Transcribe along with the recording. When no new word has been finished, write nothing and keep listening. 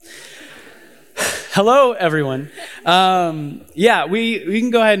Hello, everyone. We can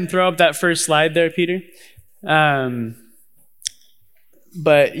go ahead and throw up that first slide there, Peter. We're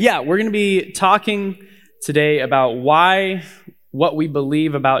going to be talking today about why what we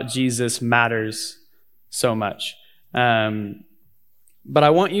believe about Jesus matters so much. But I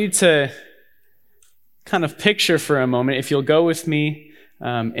want you to kind of picture for a moment, if you'll go with me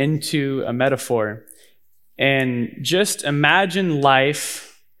into a metaphor, and just imagine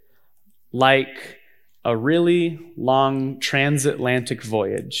life like a really long transatlantic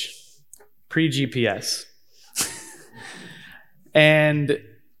voyage, pre-GPS. And,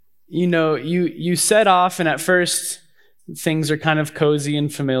 you set off, and at first, things are kind of cozy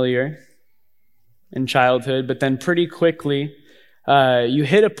and familiar in childhood, but then pretty quickly, you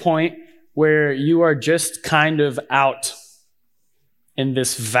hit a point where you are just kind of out in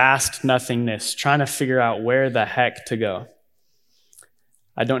this vast nothingness, trying to figure out where the heck to go.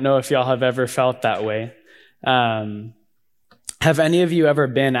 I don't know if y'all have ever felt that way. Have any of you ever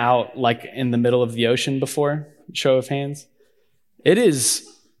been out like in the middle of the ocean before? Show of hands. It is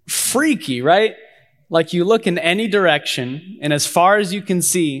freaky, right? Like you look in any direction, and as far as you can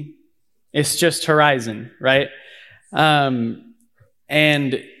see, it's just horizon, right? And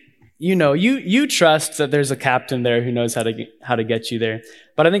you trust that there's a captain there who knows how to get you there.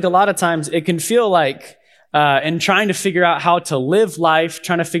 But I think a lot of times it can feel like in trying to figure out how to live life,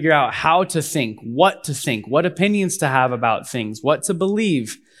 trying to figure out how to think, what opinions to have about things, what to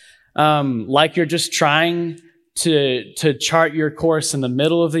believe, like you're just trying to chart your course in the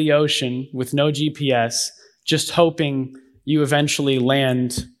middle of the ocean with no GPS, just hoping you eventually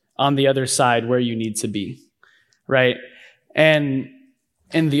land on the other side where you need to be, right? And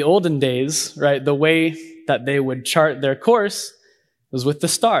in the olden days, right, the way that they would chart their course was with the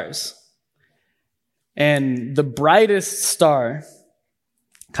stars. And the brightest star,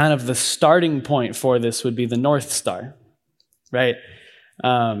 kind of the starting point for this, would be the North Star, right?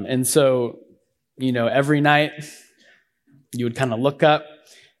 And so, every night you would kind of look up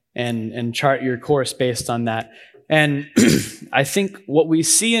and chart your course based on that. And I think what we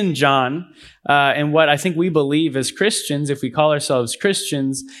see in John, and what I think we believe as Christians, if we call ourselves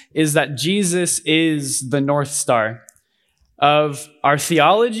Christians, is that Jesus is the North Star of our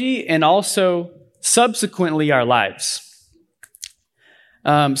theology and also subsequently our lives.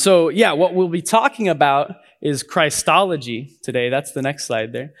 What we'll be talking about is Christology today. That's the next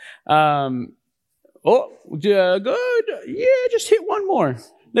slide there. Good. Yeah, just hit one more.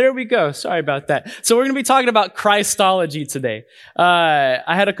 There we go. Sorry about that. So we're going to be talking about Christology today. I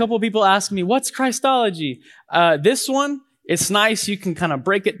had a couple of people ask me, what's Christology? This one, it's nice. You can kind of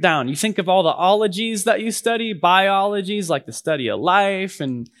break it down. You think of all the ologies that you study, biologies, like the study of life,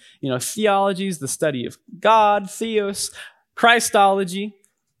 and, theologies, the study of God, theos. Christology,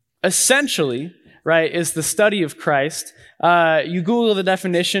 essentially, right, is the study of Christ. You Google the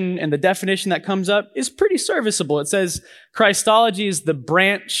definition, and the definition that comes up is pretty serviceable. It says Christology is the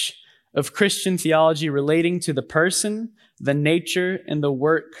branch of Christian theology relating to the person, the nature, and the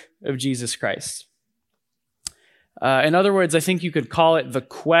work of Jesus Christ. In other words, I think you could call it the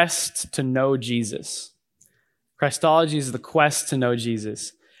quest to know Jesus. Christology is the quest to know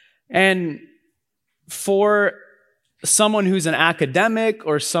Jesus. And for someone who's an academic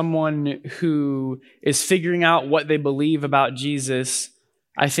or someone who is figuring out what they believe about Jesus,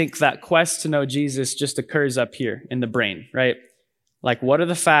 I think that quest to know Jesus just occurs up here in the brain, right? Like, what are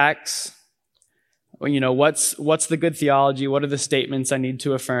the facts? What's the good theology? What are the statements I need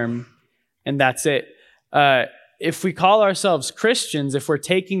to affirm? And that's it. If we call ourselves Christians, if we're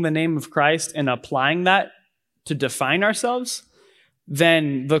taking the name of Christ and applying that to define ourselves,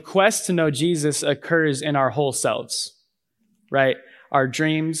 then the quest to know Jesus occurs in our whole selves, right? Our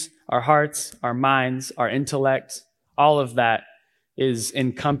dreams, our hearts, our minds, our intellect, all of that is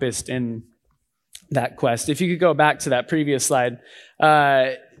encompassed in that quest. If you could go back to that previous slide,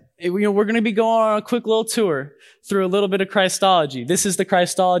 we're going to be going on a quick little tour through a little bit of Christology. This is the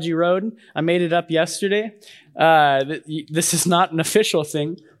Christology Road. I made it up yesterday. This is not an official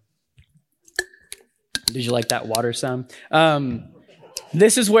thing. Did you like that water sound?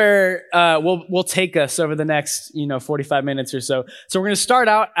 This is where we'll take us over the next 45 minutes or so. So we're going to start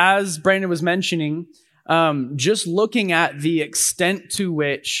out, as Brandon was mentioning, just looking at the extent to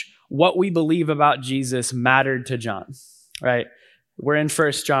which what we believe about Jesus mattered to John, right? We're in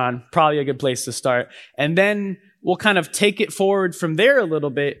 1 John, probably a good place to start. And then we'll kind of take it forward from there a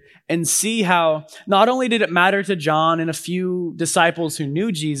little bit and see how not only did it matter to John and a few disciples who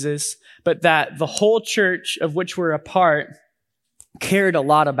knew Jesus, but that the whole church of which we're a part cared a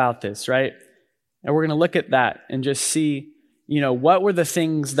lot about this, right? And we're going to look at that and just see, what were the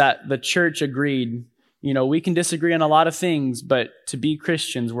things that the church agreed? We can disagree on a lot of things, but to be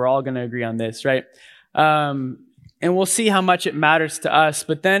Christians, we're all going to agree on this, right? And we'll see how much it matters to us.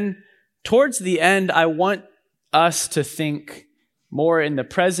 But then towards the end, I want us to think more in the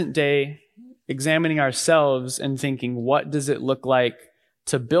present day, examining ourselves and thinking, what does it look like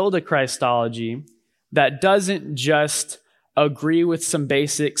to build a Christology that doesn't just agree with some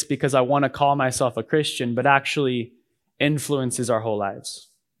basics because I want to call myself a Christian, but actually influences our whole lives.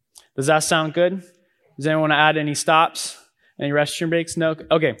 Does that sound good? Does anyone want to add any stops? Any restroom breaks? No?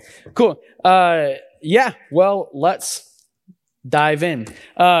 Okay, cool. Well, let's dive in.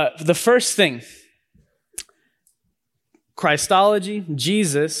 The first thing, Christology,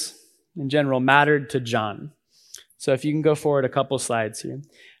 Jesus, in general, mattered to John. So if you can go forward a couple slides here.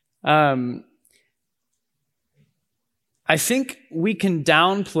 I think we can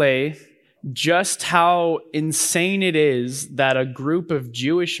downplay just how insane it is that a group of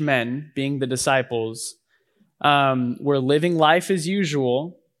Jewish men, being the disciples, were living life as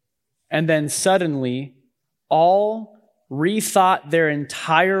usual, and then suddenly all rethought their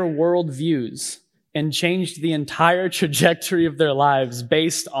entire worldviews and changed the entire trajectory of their lives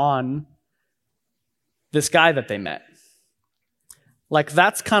based on this guy that they met. Like,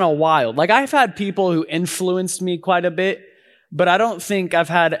 that's kind of wild. Like, I've had people who influenced me quite a bit, but I don't think I've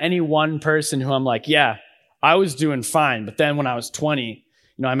had any one person who I'm like, yeah, I was doing fine. But then when I was 20,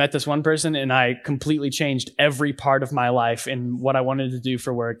 I met this one person and I completely changed every part of my life and what I wanted to do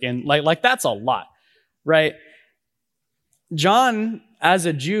for work. And like that's a lot, right? John, as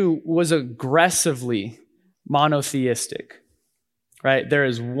a Jew, was aggressively monotheistic, right? There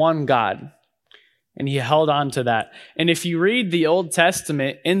is one God, and he held on to that. And if you read the Old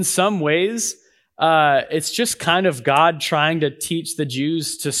Testament, in some ways, it's just kind of God trying to teach the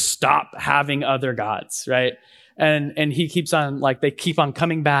Jews to stop having other gods, right? And he keeps on, they keep on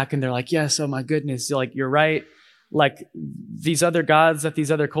coming back, and they're like, yes, oh my goodness, you're right. Like, these other gods that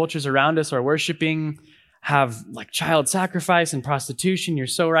these other cultures around us are worshiping have child sacrifice and prostitution. You're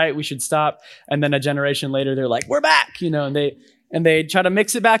so right. We should stop. And then a generation later, they're like, we're back, and they try to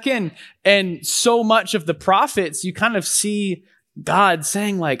mix it back in. And so much of the prophets, you kind of see God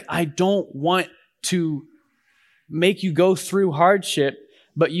saying, I don't want to make you go through hardship,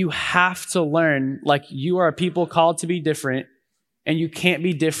 but you have to learn, you are a people called to be different, and you can't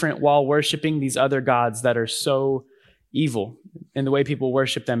be different while worshiping these other gods that are so evil. And the way people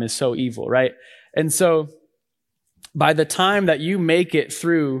worship them is so evil, right? And so by the time that you make it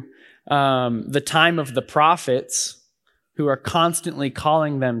through the time of the prophets, who are constantly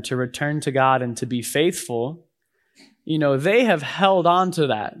calling them to return to God and to be faithful, they have held on to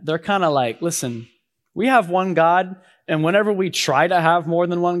that. They're kind of like, listen, we have one God, and whenever we try to have more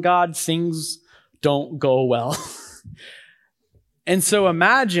than one God, things don't go well. And so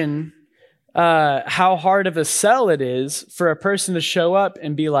imagine how hard of a sell it is for a person to show up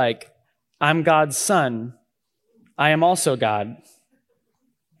and be like, I'm God's son. I am also God.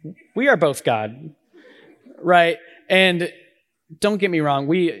 We are both God, right? And don't get me wrong,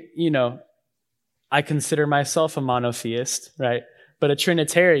 I consider myself a monotheist, right? But a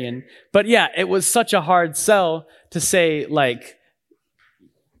Trinitarian. But yeah, it was such a hard sell to say,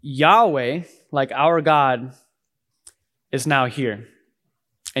 Yahweh, our God, is now here.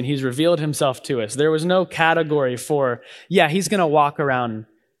 And he's revealed himself to us. There was no category for, he's going to walk around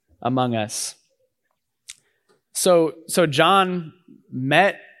among us. So John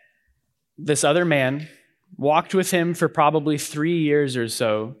met this other man, walked with him for probably 3 years or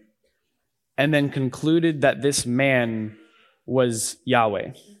so, and then concluded that this man was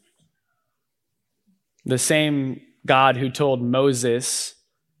Yahweh. The same God who told Moses,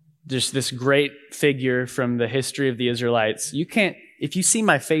 just this great figure from the history of the Israelites, if you see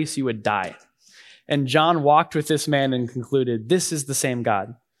my face, you would die. And John walked with this man and concluded, this is the same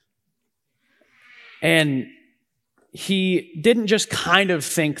God. And he didn't just kind of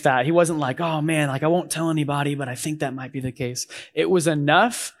think that. He wasn't like, oh man, I won't tell anybody, but I think that might be the case. It was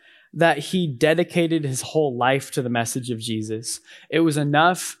enough that he dedicated his whole life to the message of Jesus. It was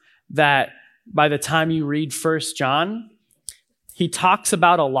enough that by the time you read 1 John, he talks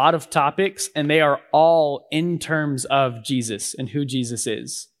about a lot of topics, and they are all in terms of Jesus and who Jesus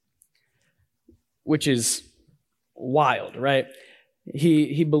is, which is wild, right?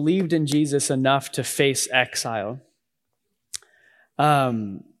 He believed in Jesus enough to face exile.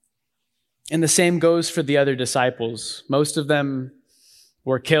 And the same goes for the other disciples. Most of them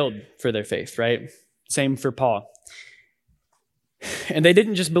were killed for their faith, right? Same for Paul. And they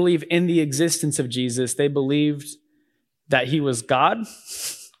didn't just believe in the existence of Jesus, they believed that he was God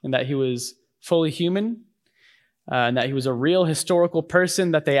and that he was fully human. and that he was a real historical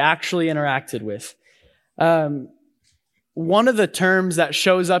person that they actually interacted with. One of the terms that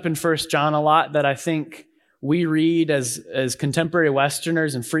shows up in 1 John a lot that I think we read as contemporary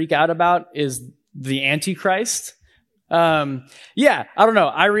Westerners and freak out about is the Antichrist. I don't know.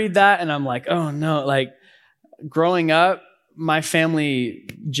 I read that and I'm like, oh no, like growing up, my family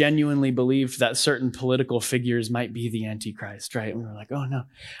genuinely believed that certain political figures might be the Antichrist, right? And we were like, oh no,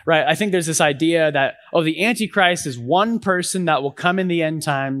 right? I think there's this idea that, the Antichrist is one person that will come in the end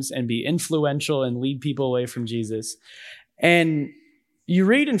times and be influential and lead people away from Jesus. And you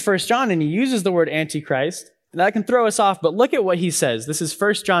read in 1 John and he uses the word Antichrist, and that can throw us off, but look at what he says. This is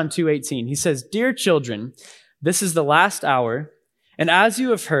 1 John 2:18. He says, "Dear children, this is the last hour, and as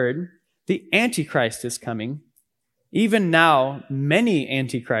you have heard, the Antichrist is coming. Even now, many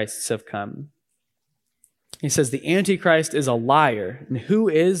Antichrists have come." He says the Antichrist is a liar. And who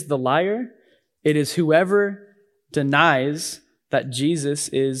is the liar? It is whoever denies that Jesus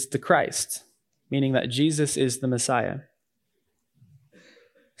is the Christ, meaning that Jesus is the Messiah.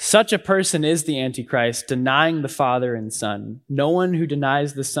 Such a person is the Antichrist, denying the Father and Son. No one who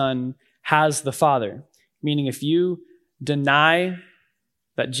denies the Son has the Father, meaning if you deny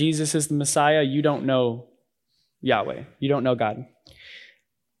that Jesus is the Messiah, you don't know Yahweh. You don't know God.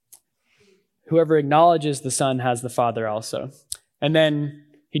 Whoever acknowledges the Son has the Father also. And then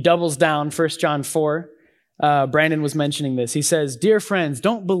he doubles down, 1 John 4. Brandon was mentioning this. He says, "Dear friends,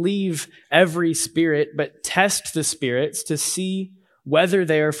 don't believe every spirit, but test the spirits to see whether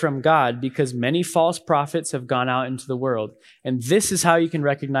they are from God, because many false prophets have gone out into the world. And this is how you can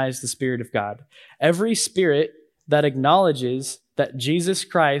recognize the Spirit of God. Every spirit that acknowledges that Jesus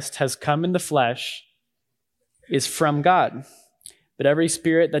Christ has come in the flesh is from God. But every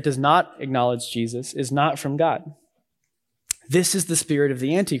spirit that does not acknowledge Jesus is not from God. This is the spirit of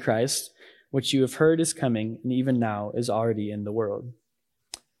the Antichrist, which you have heard is coming, and even now is already in the world."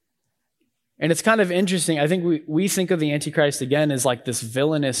 And it's kind of interesting. I think we think of the Antichrist again as like this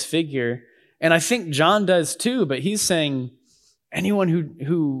villainous figure. And I think John does too, but he's saying anyone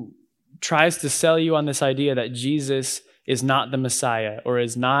who tries to sell you on this idea that Jesus is not the Messiah or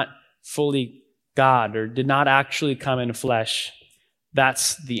is not fully God or did not actually come in flesh,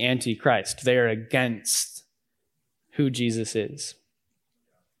 that's the Antichrist. They are against who Jesus is.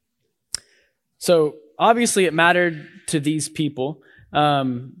 So obviously it mattered to these people.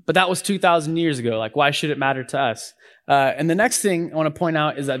 But that was 2,000 years ago. Like, why should it matter to us? And the next thing I want to point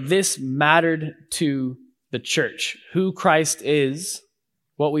out is that this mattered to the church. Who Christ is,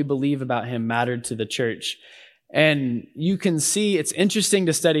 what we believe about him, mattered to the church. And you can see, it's interesting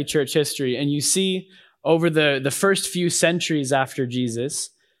to study church history, and you see over the first few centuries after Jesus,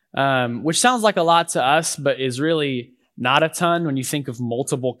 which sounds like a lot to us, but is really not a ton when you think of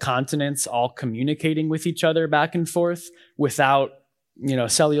multiple continents all communicating with each other back and forth without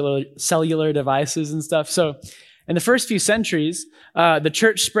cellular devices and stuff. So in the first few centuries, the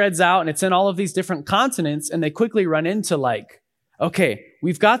church spreads out and it's in all of these different continents, and they quickly run into like, okay,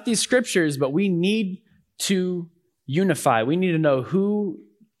 we've got these scriptures, but we need to unify. We need to know, who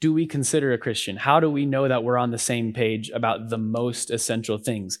do we consider a Christian? How do we know that we're on the same page about the most essential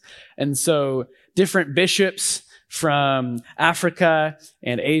things? And so different bishops from Africa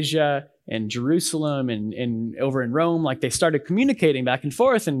and Asia and Jerusalem and over in Rome, like they started communicating back and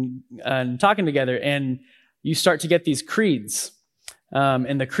forth and talking together, and you start to get these creeds.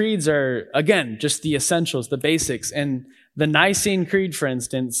 And the creeds are, again, just the essentials, the basics. And the Nicene Creed, for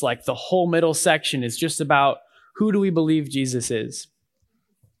instance, like the whole middle section is just about who do we believe Jesus is?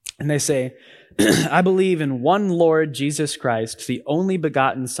 And they say, "I believe in one Lord Jesus Christ, the only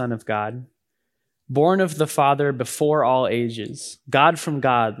begotten Son of God, born of the Father before all ages, God from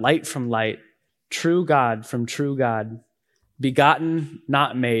God, light from light, true God from true God, begotten,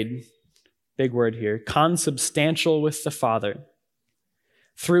 not made," big word here, "consubstantial with the Father.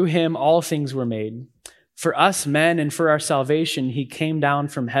 Through him all things were made. For us men and for our salvation he came down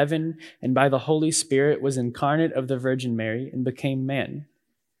from heaven, and by the Holy Spirit was incarnate of the Virgin Mary and became man.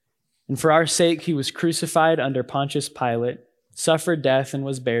 And for our sake he was crucified under Pontius Pilate, suffered death and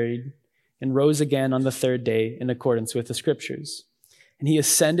was buried, and rose again on the third day in accordance with the Scriptures. And he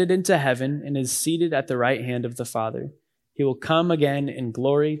ascended into heaven and is seated at the right hand of the Father. He will come again in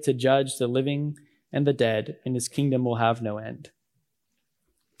glory to judge the living and the dead, and his kingdom will have no end."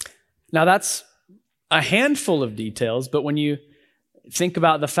 Now that's a handful of details, but when you think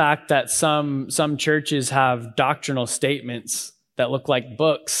about the fact that some churches have doctrinal statements that look like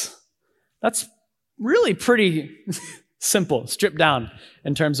books, that's really pretty simple, stripped down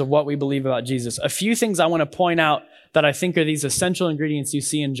in terms of what we believe about Jesus. A few things I want to point out that I think are these essential ingredients you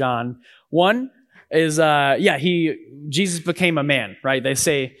see in John. One, is, Jesus became a man, right? They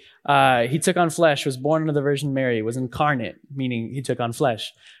say he took on flesh, was born of the Virgin Mary, was incarnate, meaning he took on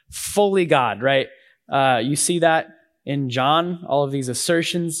flesh. Fully God, right? You see that in John, all of these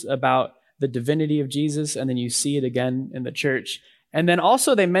assertions about the divinity of Jesus, and then you see it again in the church. And then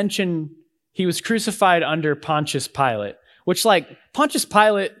also they mention he was crucified under Pontius Pilate, which like Pontius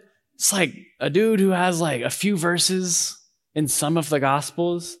Pilate, it's like a dude who has like a few verses in some of the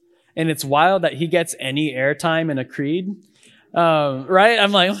Gospels, and it's wild that he gets any airtime in a creed, right?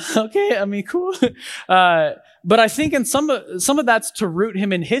 I'm like, okay, I mean, cool. But I think in some of that's to root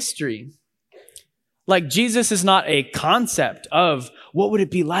him in history. Like Jesus is not a concept of what would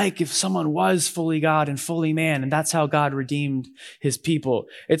it be like if someone was fully God and fully man, and that's how God redeemed his people.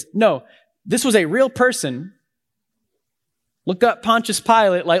 No, this was a real person. Look up Pontius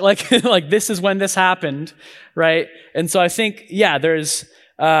Pilate, like this is when this happened, right? And so I think, there's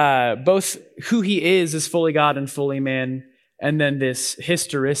both who he is fully God and fully man, and then this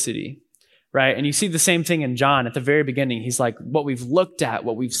historicity, right? And you see the same thing in John at the very beginning. He's like, what we've looked at,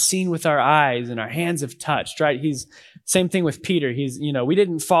 what we've seen with our eyes and our hands have touched, right? He's same thing with Peter. He's, we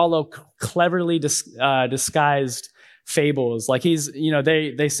didn't follow cleverly disguised fables. Like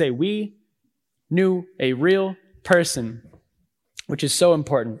they say we knew a real person, which is so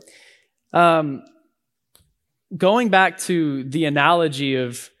important. Going back to the analogy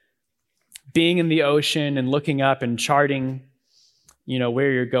of being in the ocean and looking up and charting,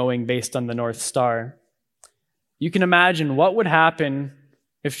 where you're going based on the North Star, you can imagine what would happen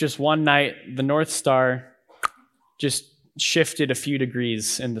if just one night the North Star just shifted a few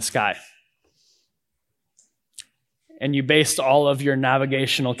degrees in the sky. And you based all of your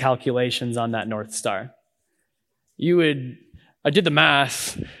navigational calculations on that North Star. I did the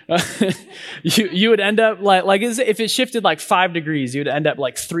math. You would end up if it shifted like 5 degrees, you would end up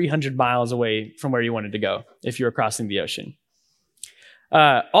like 300 miles away from where you wanted to go if you were crossing the ocean.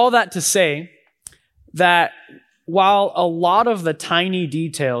 All that to say that while a lot of the tiny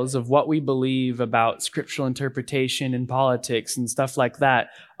details of what we believe about scriptural interpretation and politics and stuff like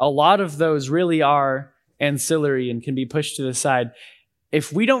that, a lot of those really are ancillary and can be pushed to the side.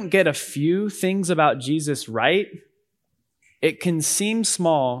 If we don't get a few things about Jesus right, it can seem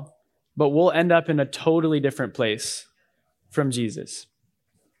small, but we'll end up in a totally different place from Jesus.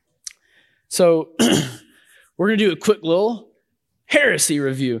 So we're going to do a quick little heresy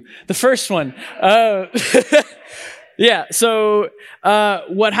review. The first one. So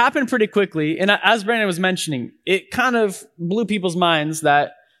what happened pretty quickly, and as Brandon was mentioning, it kind of blew people's minds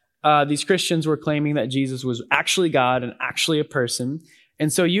that these Christians were claiming that Jesus was actually God and actually a person.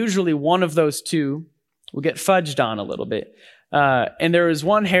 And so usually one of those two will get fudged on a little bit. And there was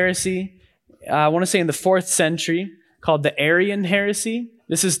one heresy, I want to say in the 4th century, called the Arian heresy.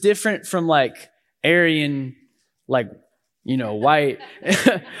 This is different from like Arian, white.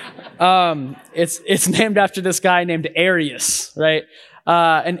 It's named after this guy named Arius, right?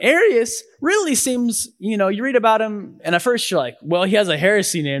 And Arius really seems, you read about him, and at first you're like, well, he has a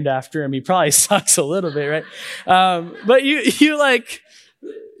heresy named after him. He probably sucks a little bit, right? But you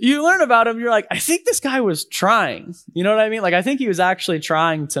learn about him, you're like, I think this guy was trying. You know what I mean? Like, I think he was actually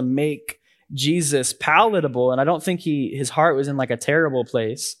trying to make Jesus palatable, and I don't think his heart was in like a terrible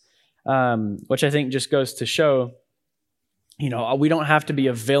place, which I think just goes to show, we don't have to be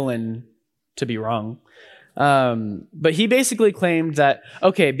a villain to be wrong. But he basically claimed that,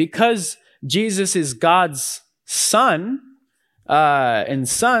 okay, because Jesus is God's son, and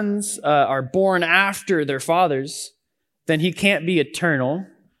sons are born after their fathers, then he can't be eternal,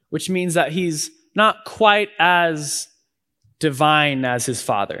 which means that he's not quite as divine as his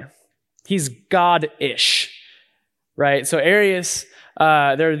father. He's God-ish, right? So Arius,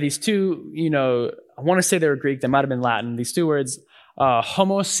 there are these two, I want to say they were Greek, they might have been Latin, these two words,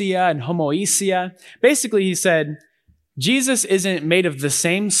 homoousia and homoousia. Basically, he said, Jesus isn't made of the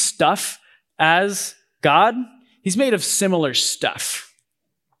same stuff as God. He's made of similar stuff.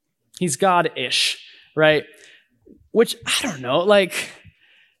 He's God-ish, right? Which, I don't know,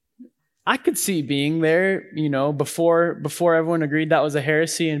 I could see being there, before everyone agreed that was a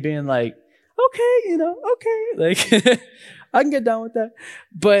heresy and being like, okay, I can get down with that.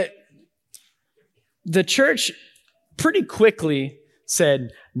 But the church pretty quickly said,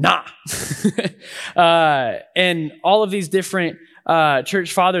 nah. And all of these different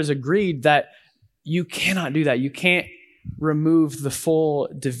church fathers agreed that you cannot do that. You can't remove the full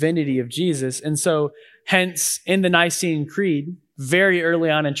divinity of Jesus. And so, hence, in the Nicene Creed, very early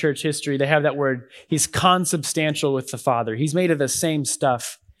on in church history, they have that word, he's consubstantial with the Father. He's made of the same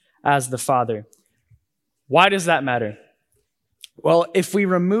stuff as the Father. Why does that matter? Well, if we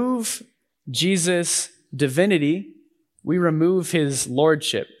remove Jesus' divinity, we remove his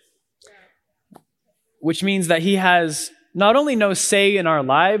lordship, which means that he has not only no say in our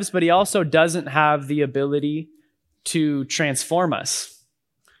lives, but he also doesn't have the ability to transform us,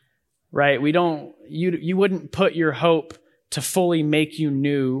 right? You wouldn't put your hope to fully make you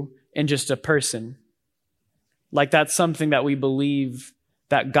new in just a person. Like that's something that we believe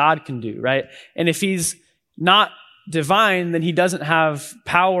that God can do, right? And if he's not divine, then he doesn't have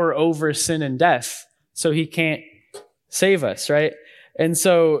power over sin and death. So he can't save us, right? And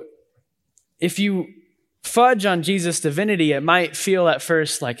so if you fudge on Jesus' divinity, it might feel at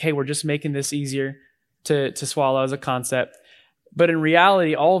first like, hey, we're just making this easier to swallow as a concept. But in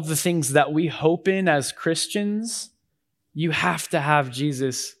reality, all of the things that we hope in as Christians, you have to have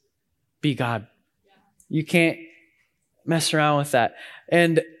Jesus be God. You can't mess around with that.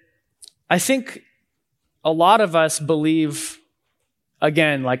 And I think a lot of us believe,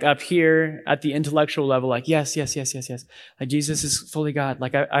 again, like up here at the intellectual level, like, yes. Like Jesus is fully God.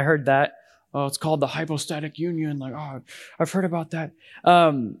 Like I heard that. Oh, it's called the hypostatic union. Like, oh, I've heard about that.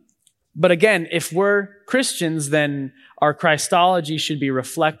 But again, if we're Christians, then our Christology should be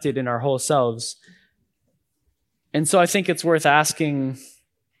reflected in our whole selves. And so I think it's worth asking,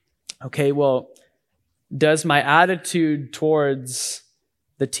 okay, well, does my attitude towards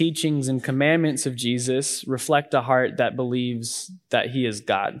the teachings and commandments of Jesus reflect a heart that believes that he is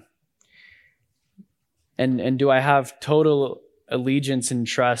God? And do I have total allegiance and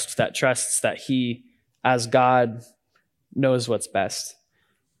trust that trusts that he, as God, knows what's best?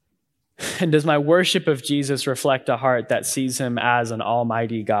 And does my worship of Jesus reflect a heart that sees him as an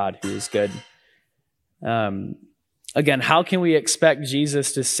almighty God who is good? Again, how can we expect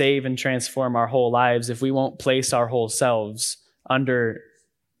Jesus to save and transform our whole lives if we won't place our whole selves under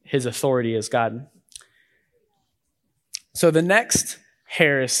his authority as God? So the next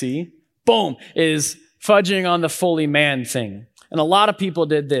heresy, boom, is fudging on the fully man thing. And a lot of people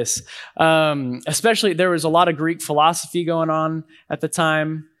did this. Especially, there was a lot of Greek philosophy going on at the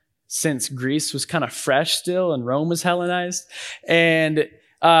time, since Greece was kind of fresh still and Rome was Hellenized. And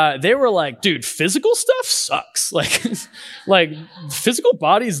they were like, dude, physical stuff sucks. Like physical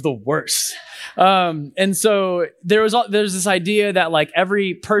body is the worst. And so there's this idea that like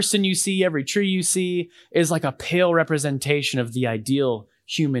every person you see, every tree you see is like a pale representation of the ideal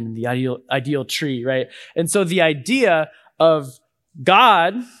human, the ideal tree, right? And so the idea of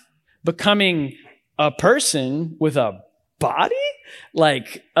God becoming a person with a body,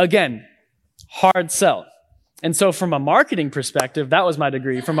 like, again, hard sell. And so from a marketing perspective, that was my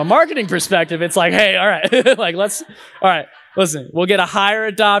degree. From a marketing perspective, it's like, hey, all right, like listen, we'll get a higher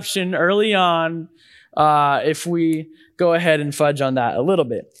adoption early on if we go ahead and fudge on that a little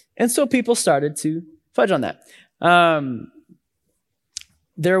bit. And so people started to fudge on that.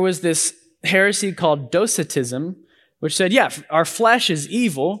 There was this heresy called Docetism, which said, yeah, our flesh is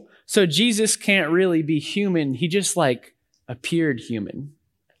evil, so Jesus can't really be human. He just like appeared human,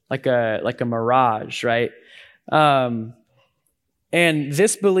 like a mirage, right? And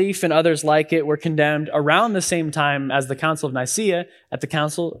this belief and others like it were condemned around the same time as the Council of Nicaea at the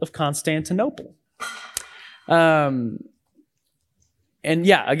Council of Constantinople. And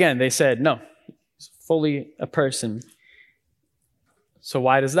yeah, again, they said, no, he's fully a person. So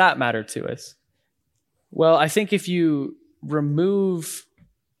why does that matter to us? Well, I think if you remove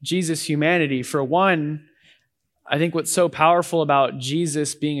Jesus' humanity, for one, I think what's so powerful about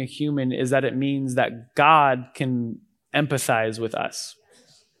Jesus being a human is that it means that God can empathize with us.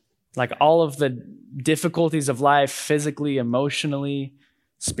 Like all of the difficulties of life, physically, emotionally,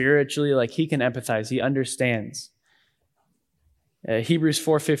 spiritually, like he can empathize. He understands. Hebrews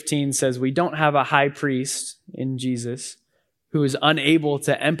 4:15 says, we don't have a high priest in Jesus who is unable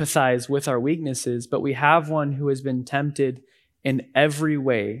to empathize with our weaknesses, but we have one who has been tempted in every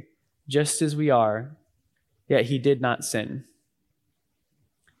way, just as we are, yet he did not sin.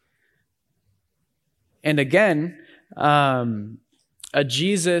 And again, a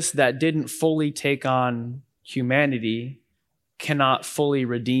Jesus that didn't fully take on humanity cannot fully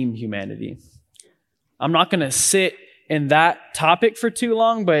redeem humanity. I'm not going to sit in that topic for too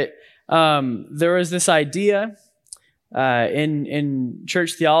long, but there is this idea in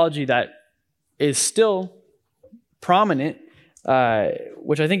church theology that is still prominent,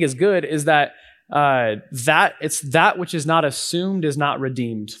 which I think is good, is that it's that which is not assumed is not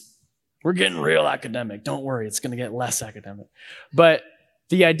redeemed. We're getting real academic. Don't worry, it's going to get less academic. But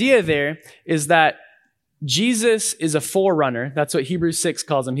the idea there is that Jesus is a forerunner. That's what Hebrews 6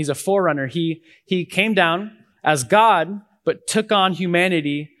 calls him. He's a forerunner. He came down as God, but took on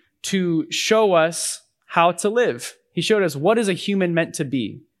humanity to show us how to live. He showed us what is a human meant to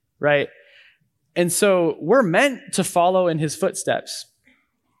be, right? And so we're meant to follow in his footsteps,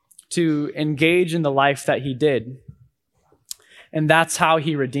 to engage in the life that he did. And that's how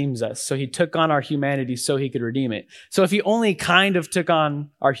he redeems us. So he took on our humanity so he could redeem it. So if he only kind of took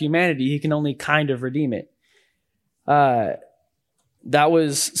on our humanity, he can only kind of redeem it. That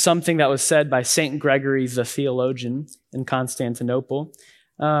was something that was said by St. Gregory the theologian in Constantinople.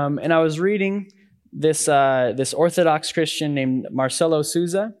 And I was reading this Orthodox Christian named Marcelo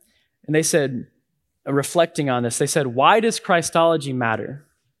Souza, and they said, reflecting on this, they said, why does Christology matter?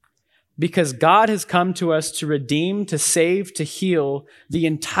 Because God has come to us to redeem, to save, to heal the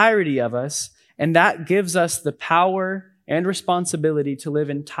entirety of us, and that gives us the power and responsibility to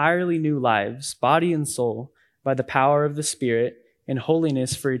live entirely new lives, body and soul, by the power of the Spirit in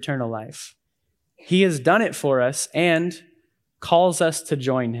holiness for eternal life. He has done it for us and calls us to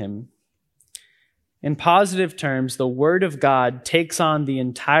join him. In positive terms, the Word of God takes on the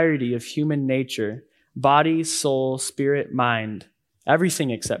entirety of human nature, body, soul, spirit, mind, everything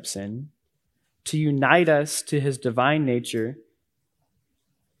except sin, to unite us to his divine nature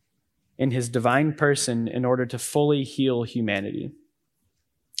in his divine person in order to fully heal humanity.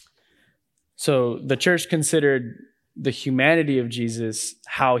 So the church considered the humanity of Jesus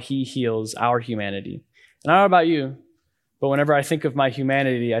how he heals our humanity. And I don't know about you, but whenever I think of my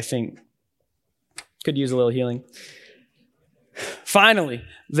humanity, I think could use a little healing. Finally,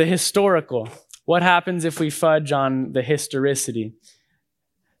 the historical. What happens if we fudge on the historicity?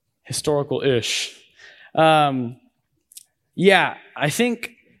 Historical-ish. I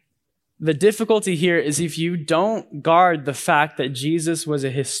think the difficulty here is if you don't guard the fact that Jesus was a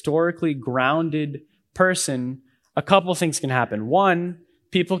historically grounded person, a couple things can happen. One,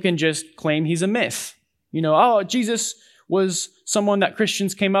 people can just claim he's a myth. Jesus was someone that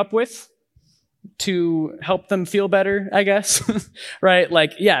Christians came up with to help them feel better, I guess, right?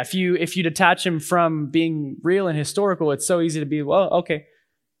 If you detach him from being real and historical, it's so easy to be, well, okay,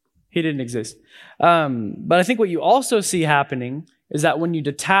 he didn't exist. But I think what you also see happening is that when you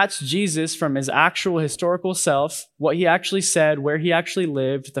detach Jesus from his actual historical self, what he actually said, where he actually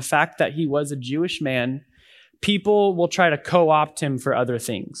lived, the fact that he was a Jewish man, people will try to co-opt him for other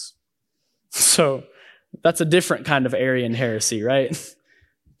things. So that's a different kind of Arian heresy, right?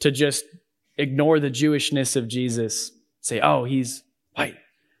 To just ignore the Jewishness of Jesus, say, oh, he's white.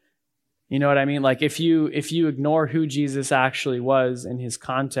 You know what I mean? If you ignore who Jesus actually was in his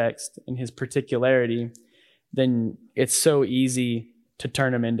context, in his particularity, then it's so easy to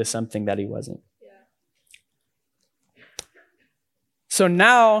turn him into something that he wasn't. Yeah. So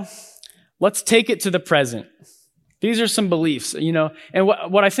now, let's take it to the present. These are some beliefs, and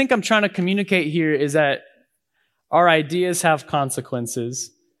what I think I'm trying to communicate here is that our ideas have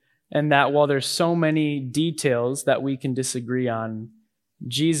consequences, and that while there's so many details that we can disagree on,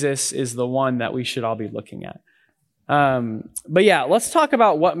 Jesus is the one that we should all be looking at. Let's talk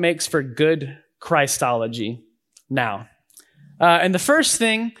about what makes for good Christology now. And the first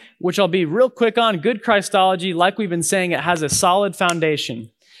thing, which I'll be real quick on, good Christology, like we've been saying, it has a solid foundation,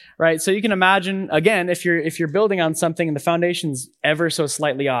 right? So you can imagine, again, if you're building on something and the foundation's ever so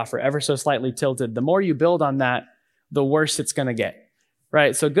slightly off or ever so slightly tilted, the more you build on that, the worse it's going to get,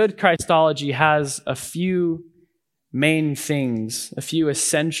 right? So good Christology has a few main things, a few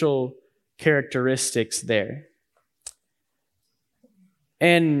essential characteristics there.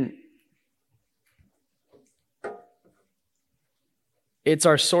 And it's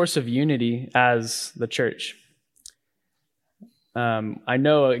our source of unity as the church. I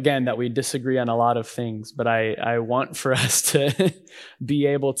know, again, that we disagree on a lot of things, but I want for us to be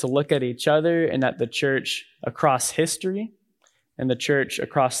able to look at each other and at the church across history and the church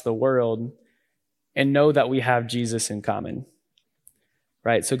across the world and know that we have Jesus in common,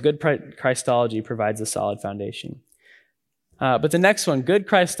 right? So good Christology provides a solid foundation. But the next one, good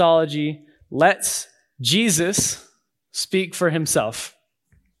Christology lets Jesus speak for himself,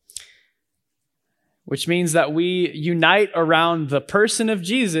 which means that we unite around the person of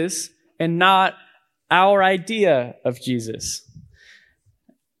Jesus and not our idea of Jesus.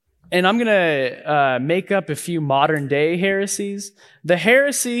 And I'm going to make up a few modern day heresies. The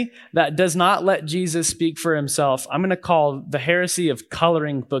heresy that does not let Jesus speak for himself, I'm going to call the heresy of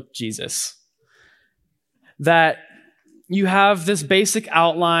coloring book Jesus. That you have this basic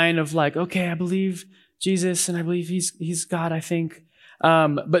outline of okay, I believe Jesus and I believe he's God, I think.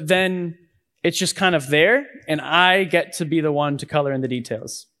 But then it's just kind of there, and I get to be the one to color in the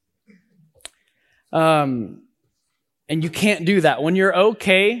details. And you can't do that. When you're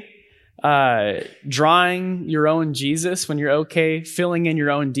okay drawing your own Jesus, when you're okay filling in your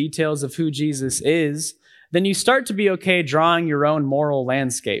own details of who Jesus is, then you start to be okay drawing your own moral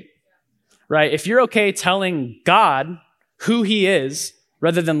landscape, right? If you're okay telling God who he is,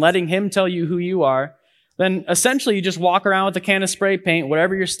 rather than letting him tell you who you are, then essentially you just walk around with a can of spray paint,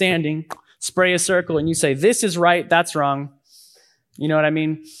 wherever you're standing, spray a circle, and you say, this is right, that's wrong. You know what I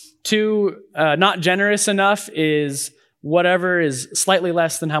mean? Not generous enough is whatever is slightly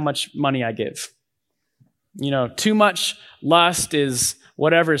less than how much money I give. Too much lust is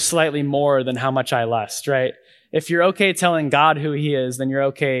whatever is slightly more than how much I lust, right? If you're okay telling God who he is, then you're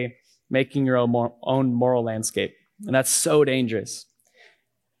okay making your own moral landscape. And that's so dangerous.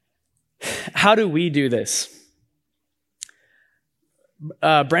 How do we do this?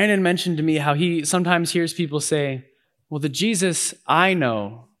 Brandon mentioned to me how he sometimes hears people say, well, the Jesus I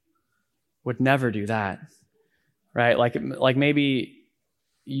know would never do that, right? Like maybe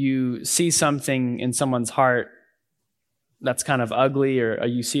you see something in someone's heart that's kind of ugly, or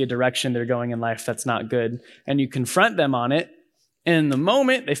you see a direction they're going in life that's not good, and you confront them on it, and in the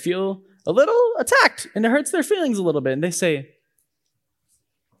moment they feel a little attacked, and it hurts their feelings a little bit, and they say,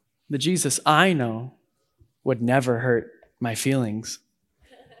 the Jesus I know would never hurt my feelings.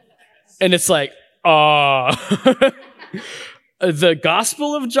 And it's like, the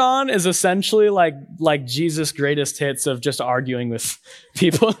Gospel of John is essentially like Jesus' greatest hits of just arguing with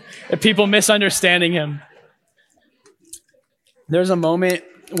people, and people misunderstanding him. There's a moment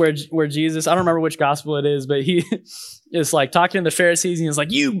where Jesus, I don't remember which gospel it is, but he is like talking to the Pharisees, and he's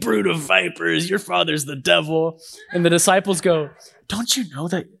like, you brood of vipers, your father's the devil. And the disciples go, don't you know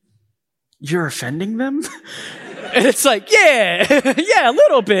that you're offending them? And it's like, yeah, a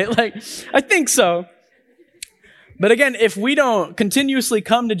little bit. Like, I think so. But again, if we don't continuously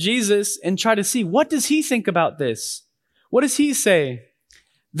come to Jesus and try to see, what does he think about this? What does he say?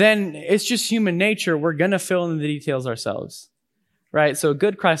 Then it's just human nature. We're going to fill in the details ourselves, right? So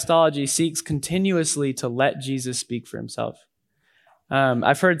good Christology seeks continuously to let Jesus speak for himself.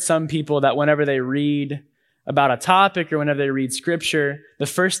 I've heard some people that whenever they read about a topic or whenever they read scripture, the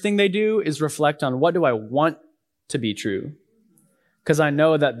first thing they do is reflect on, what do I want to be true? Because I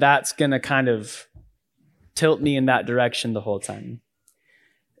know that that's going to kind of tilt me in that direction the whole time.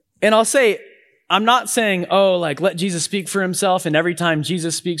 And I'll say, I'm not saying, let Jesus speak for himself, and every time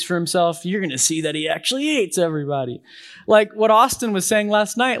Jesus speaks for himself, you're going to see that he actually hates everybody. Like what Austin was saying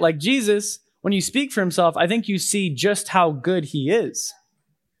last night, like Jesus, when you speak for himself, I think you see just how good he is.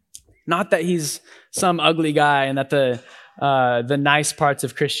 Not that he's some ugly guy and that the nice parts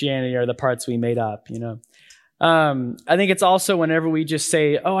of Christianity are the parts we made up, I think it's also whenever we just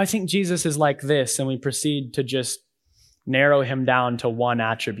say, I think Jesus is like this, and we proceed to just narrow him down to one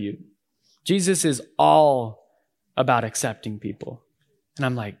attribute. Jesus is all about accepting people. And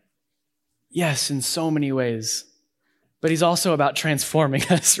I'm like, yes, in so many ways. But he's also about transforming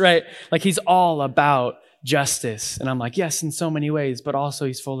us, right? Like he's all about justice. And I'm like, yes, in so many ways, but also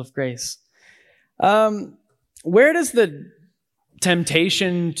he's full of grace. Where does the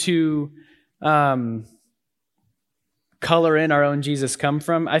temptation to color in our own Jesus come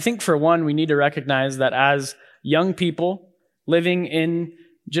from? I think for one, we need to recognize that as young people living in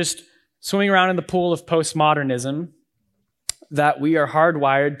just swimming around in the pool of postmodernism, that we are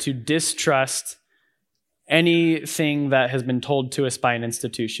hardwired to distrust anything that has been told to us by an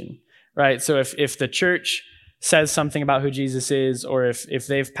institution, right? So if the church says something about who Jesus is, or if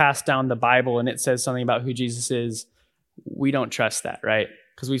they've passed down the Bible and it says something about who Jesus is, we don't trust that, right?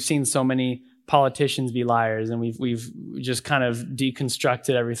 Because we've seen so many politicians be liars, and we've just kind of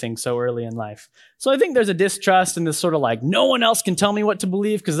deconstructed everything so early in life. So I think there's a distrust and this sort of like, no one else can tell me what to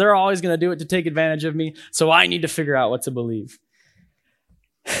believe because they're always going to do it to take advantage of me, so I need to figure out what to believe.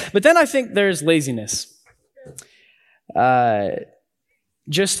 But then I think there's laziness.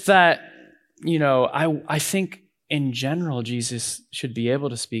 Just that, I think in general Jesus should be able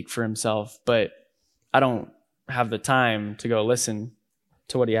to speak for himself, but I don't have the time to go listen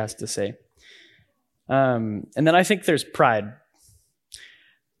to what he has to say. And then I think there's pride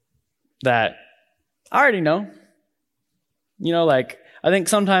that I already know. I think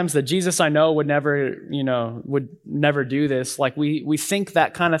sometimes the Jesus I know would never do this. Like we think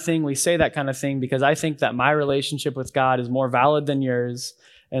that kind of thing, we say that kind of thing because I think that my relationship with God is more valid than yours.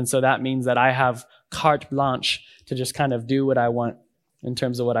 And so that means that I have carte blanche to just kind of do what I want in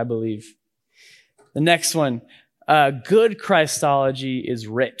terms of what I believe. The next one, good Christology is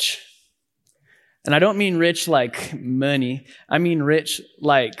rich. And I don't mean rich like money. I mean rich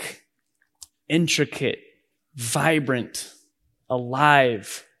like intricate, vibrant,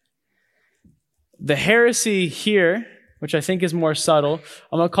 alive. The heresy here, which I think is more subtle,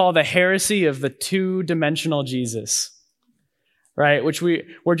 I'm going to call the heresy of the two-dimensional Jesus. right? Which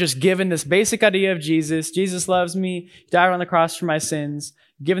we're just given this basic idea of Jesus. Jesus loves me, he died on the cross for my sins,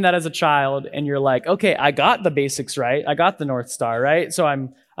 given that as a child, and you're like, okay, I got the basics right. I got the North Star, right? So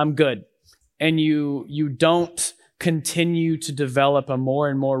I'm good. And you don't continue to develop a more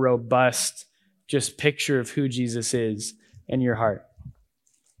and more robust just picture of who Jesus is in your heart.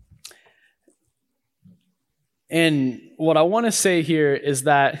 And what I want to say here is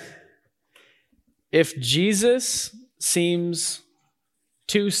that if Jesus seems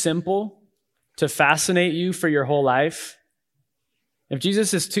too simple to fascinate you for your whole life, if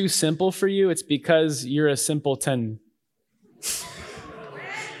Jesus is too simple for you, it's because you're a simpleton.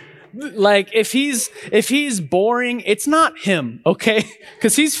 Like if he's boring, it's not him, okay?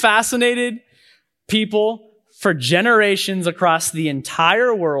 Because he's fascinated people for generations across the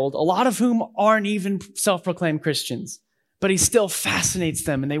entire world, a lot of whom aren't even self-proclaimed Christians, but he still fascinates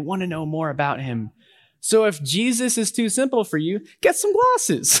them and they want to know more about him. So if Jesus is too simple for you, get some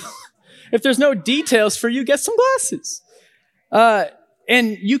glasses. If there's no details for you, get some glasses.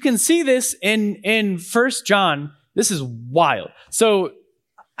 And you can see this in 1 John. This is wild. So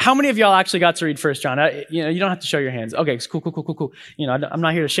how many of y'all actually got to read 1 John? You don't have to show your hands. Okay, cool. I'm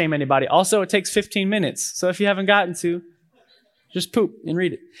not here to shame anybody. Also, it takes 15 minutes. So if you haven't gotten to, just poop and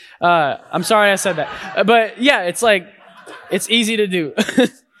read it. I'm sorry I said that. But yeah, it's easy to do.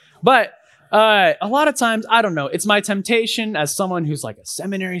 But a lot of times, I don't know, it's my temptation as someone who's like a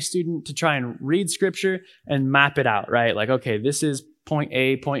seminary student to try and read scripture and map it out, right? Like, okay, this is point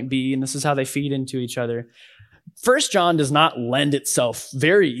A, point B, and this is how they feed into each other. 1 John does not lend itself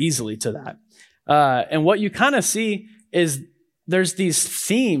very easily to that. And what you kind of see is there's these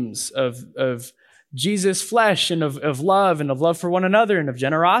themes of Jesus' flesh and of love for one another and of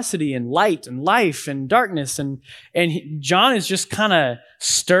generosity and light and life and darkness. And John is just kind of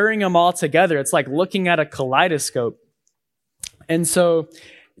stirring them all together. It's like looking at a kaleidoscope. And so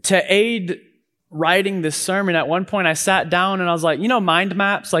to aid writing this sermon, at one point I sat down and I was like, mind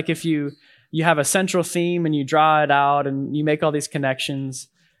maps, like if you have a central theme and you draw it out and you make all these connections.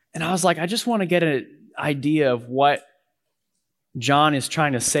 And I was like, I just want to get an idea of what John is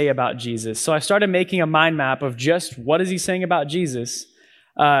trying to say about Jesus. So I started making a mind map of just what is he saying about Jesus.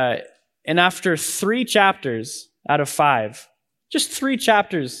 And after 3 chapters out of 5, just 3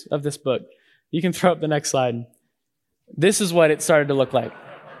 chapters of this book, you can throw up the next slide. This is what it started to look like.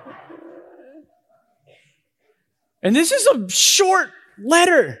 And this is a short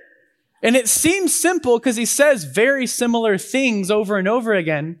letter. And it seems simple because he says very similar things over and over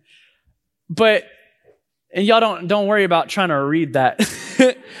again. And y'all don't worry about trying to read that.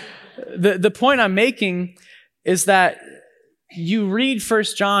 The point I'm making is that you read 1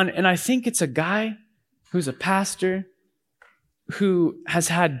 John, and I think it's a guy who's a pastor who has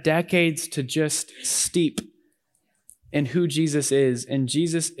had decades to just steep in who Jesus is. And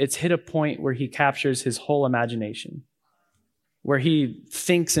Jesus, it's hit a point where he captures his whole imagination, where he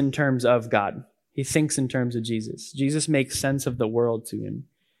thinks in terms of God. He thinks in terms of Jesus. Jesus makes sense of the world to him.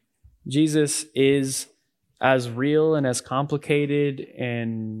 Jesus is as real and as complicated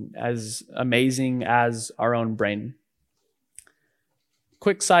and as amazing as our own brain.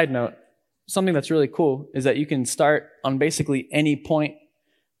 Quick side note, something that's really cool is that you can start on basically any point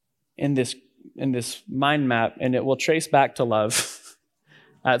in this mind map and it will trace back to love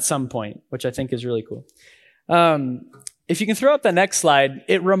at some point, which I think is really cool. If you can throw up the next slide,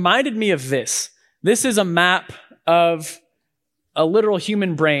 it reminded me of this. This is a map of a literal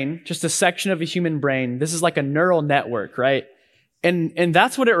human brain, just a section of a human brain. This is like a neural network, right? And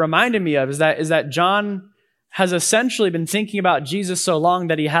that's what it reminded me of, is that John has essentially been thinking about Jesus so long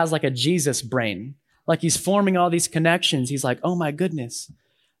that he has like a Jesus brain. Like he's forming all these connections. He's like, oh my goodness.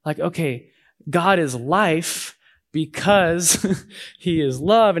 Like, okay, God is life because he is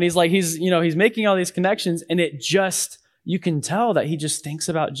love. And he's making all these connections, and you can tell that he just thinks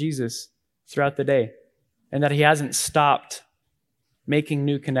about Jesus throughout the day and that he hasn't stopped making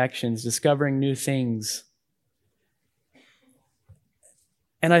new connections, discovering new things.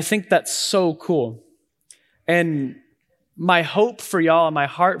 And I think that's so cool. And my hope for y'all and my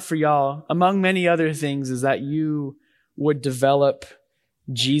heart for y'all, among many other things, is that you would develop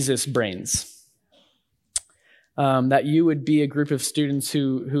Jesus brains. That you would be a group of students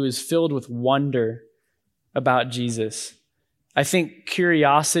who is filled with wonder about Jesus. I think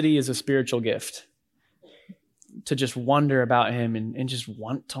curiosity is a spiritual gift. To just wonder about him and just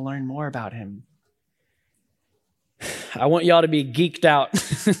want to learn more about him. I want y'all to be geeked out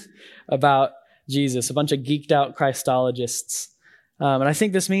about Jesus, a bunch of geeked out Christologists. And I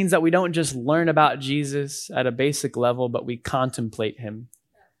think this means that we don't just learn about Jesus at a basic level, but we contemplate him.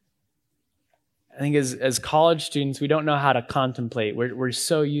 I think as college students, we don't know how to contemplate. We're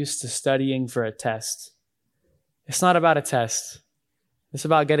so used to studying for a test. It's not about a test. It's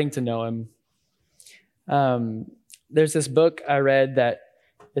about getting to know him. There's this book I read that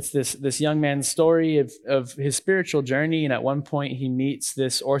it's this young man's story of his spiritual journey, and at one point he meets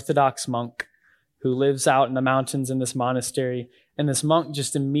this Orthodox monk who lives out in the mountains in this monastery, and this monk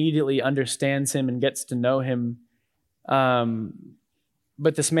just immediately understands him and gets to know him.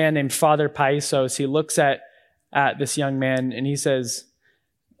 But this man named Father Paisos, he looks at this young man and he says,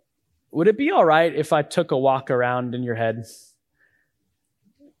 "Would it be all right if I took a walk around in your head?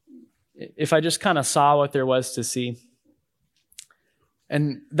 If I just kind of saw what there was to see?"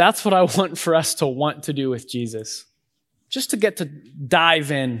 And that's what I want for us to want to do with Jesus. Just to get to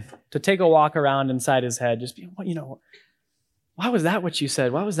dive in, to take a walk around inside his head. Just be, why was that what you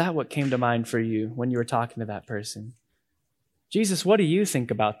said? Why was that what came to mind for you when you were talking to that person? Jesus, what do you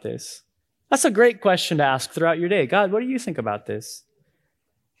think about this? That's a great question to ask throughout your day. God, what do you think about this?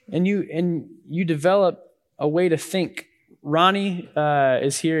 And you develop a way to think. Ronnie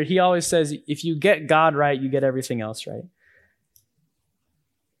is here. He always says, if you get God right, you get everything else right.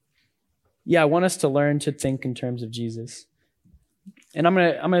 Yeah, I want us to learn to think in terms of Jesus. And I'm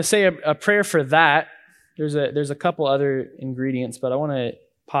gonna say a prayer for that. There's a couple other ingredients, but I want to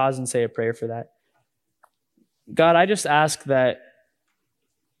pause and say a prayer for that. God, I just ask that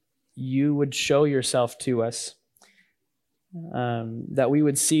you would show yourself to us, that we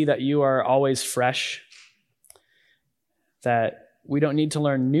would see that you are always fresh, that we don't need to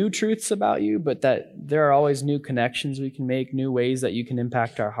learn new truths about you, but that there are always new connections we can make, new ways that you can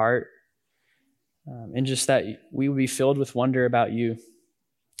impact our heart, and just that we would be filled with wonder about you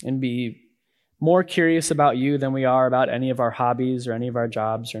and be more curious about you than we are about any of our hobbies or any of our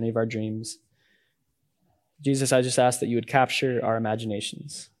jobs or any of our dreams. Jesus, I just ask that you would capture our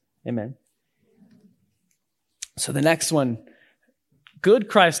imaginations. Amen. So the next one, good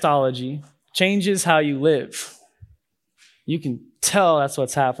Christology changes how you live. You can tell that's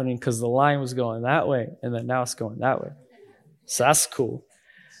what's happening because the line was going that way and then now it's going that way. So that's cool.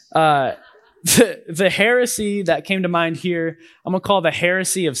 The heresy that came to mind here, I'm going to call the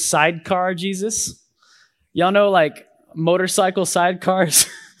heresy of sidecar Jesus. Y'all know like motorcycle sidecars?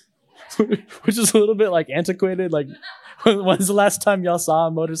 Which is a little bit like antiquated. Like, when's the last time y'all saw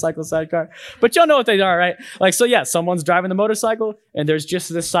a motorcycle sidecar? But y'all know what they are, right? Like, so yeah, someone's driving the motorcycle and there's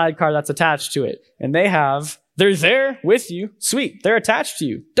just this sidecar that's attached to it. And they're there with you. Sweet. They're attached to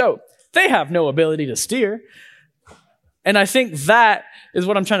you. Dope. They have no ability to steer. And I think that is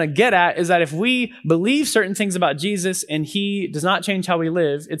what I'm trying to get at, is that if we believe certain things about Jesus and he does not change how we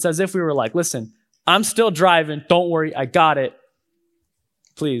live, it's as if we were like, listen, I'm still driving. Don't worry. I got it.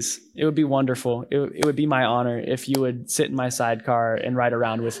 Please, it would be wonderful. It would be my honor if you would sit in my sidecar and ride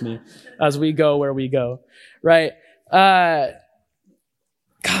around with me as we go where we go, right?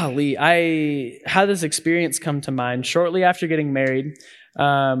 Golly, I had this experience come to mind shortly after getting married.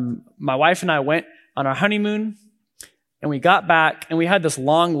 My wife and I went on our honeymoon, and we got back, and we had this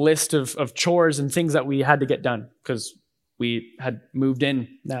long list of chores and things that we had to get done because we had moved in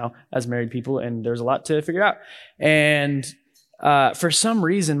now as married people, and there's a lot to figure out. And for some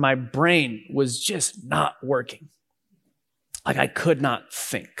reason, my brain was just not working. Like I could not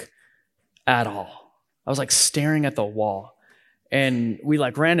think at all. I was like staring at the wall. And we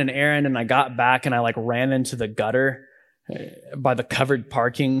like ran an errand and I got back and I like ran into the gutter by the covered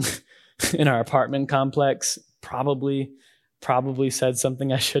parking in our apartment complex. Probably said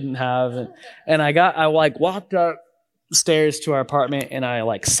something I shouldn't have. And I like walked up stairs to our apartment and I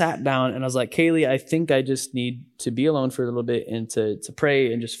like sat down and I was like, Kaylee, I think I just need to be alone for a little bit and to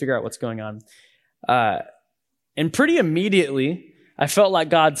pray and just figure out what's going on. And pretty immediately, I felt like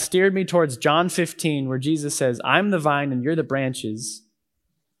God steered me towards John 15, where Jesus says, I'm the vine and you're the branches.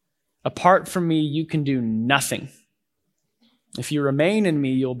 Apart from me, you can do nothing. If you remain in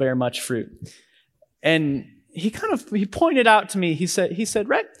me, you'll bear much fruit. And he pointed out to me, he said,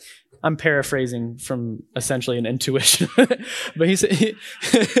 Rhett, I'm paraphrasing from essentially an intuition, but he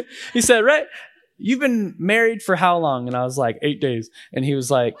said, Rhett, you've been married for how long? And I was like, 8 days. And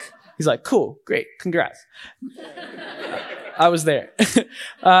he's like, cool, great, congrats. I was there.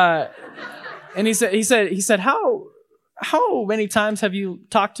 And he said, how many times have you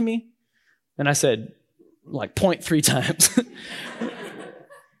talked to me? And I said, like 0.3 times.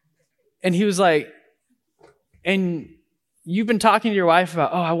 And he was like, and you've been talking to your wife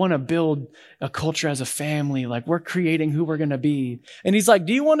about, I want to build a culture as a family. Like we're creating who we're going to be. And he's like,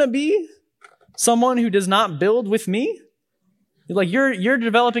 do you want to be someone who does not build with me? Like you're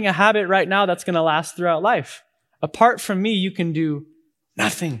developing a habit right now that's going to last throughout life. Apart from me, you can do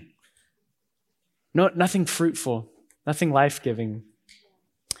nothing. No, nothing fruitful, nothing life-giving.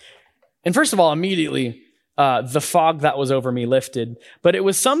 And first of all, immediately, the fog that was over me lifted. But it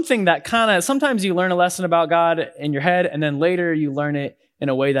was something that sometimes you learn a lesson about God in your head, and then later you learn it in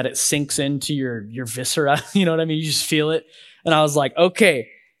a way that it sinks into your viscera. You know what I mean? You just feel it. And I was like, okay,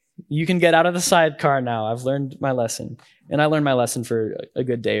 you can get out of the sidecar now. I've learned my lesson. And I learned my lesson for a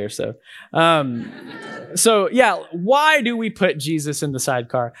good day or so. So yeah, why do we put Jesus in the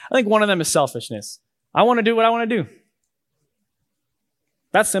sidecar? I think one of them is selfishness. I want to do what I want to do.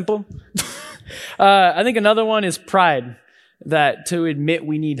 That's simple. I think another one is pride, that to admit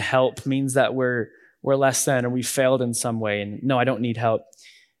we need help means that we're less than or we failed in some way. And no, I don't need help.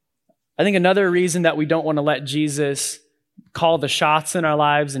 I think another reason that we don't want to let Jesus call the shots in our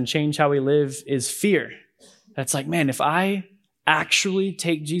lives and change how we live is fear. That's like, man, if I actually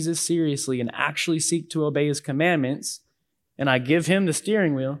take Jesus seriously and actually seek to obey his commandments, and I give him the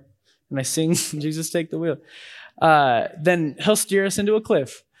steering wheel, and I sing, Jesus, take the wheel, then he'll steer us into a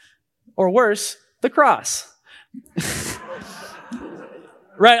cliff. Or worse, the cross.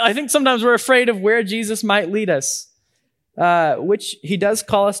 Right? I think sometimes we're afraid of where Jesus might lead us, which he does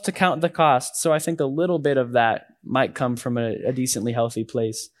call us to count the cost. So I think a little bit of that might come from a decently healthy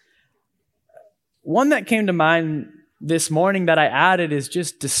place. One that came to mind this morning that I added is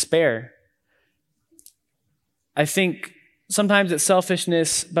just despair. I think sometimes it's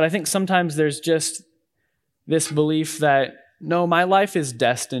selfishness, but I think sometimes there's just this belief that, no, my life is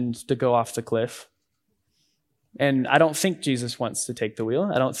destined to go off the cliff. And I don't think Jesus wants to take the wheel.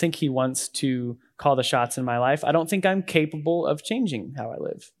 I don't think he wants to call the shots in my life. I don't think I'm capable of changing how I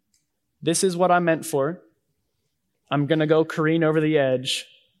live. This is what I'm meant for. I'm going to go careen over the edge.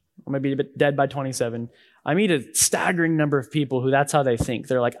 I'm going to be dead by 27. I meet a staggering number of people who that's how they think.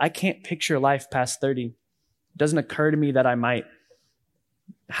 They're like, I can't picture life past 30. It doesn't occur to me that I might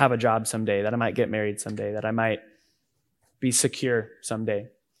have a job someday, that I might get married someday, that I might be secure someday.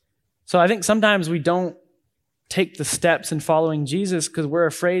 So I think sometimes we don't take the steps in following Jesus because we're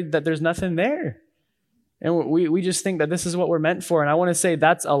afraid that there's nothing there. And we just think that this is what we're meant for. And I want to say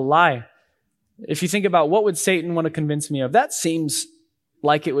that's a lie. If you think about what would Satan want to convince me of, that seems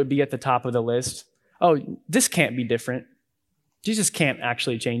like it would be at the top of the list. Oh, this can't be different. Jesus can't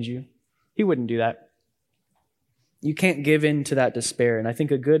actually change you. He wouldn't do that. You can't give in to that despair. And I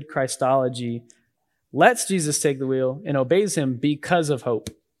think a good Christology lets Jesus take the wheel and obeys him because of hope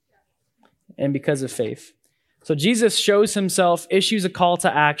and because of faith. So Jesus shows himself, issues a call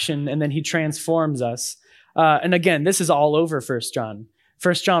to action, and then he transforms us. And again, this is all over 1 John.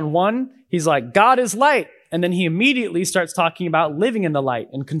 1 John 1, he's like, God is light. And then he immediately starts talking about living in the light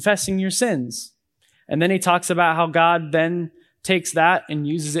and confessing your sins. And then he talks about how God then takes that and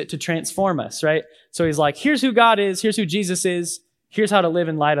uses it to transform us, right? So he's like, here's who God is. Here's who Jesus is. Here's how to live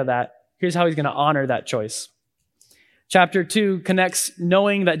in light of that. Here's how he's going to honor that choice. Chapter 2 connects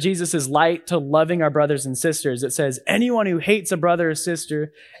knowing that Jesus is light to loving our brothers and sisters. It says, anyone who hates a brother or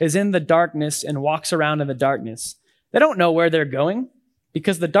sister is in the darkness and walks around in the darkness. They don't know where they're going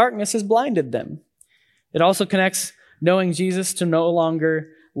because the darkness has blinded them. It also connects knowing Jesus to no longer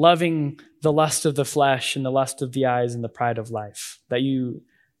loving the lust of the flesh and the lust of the eyes and the pride of life. That you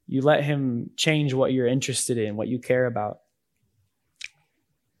let him change what you're interested in, what you care about.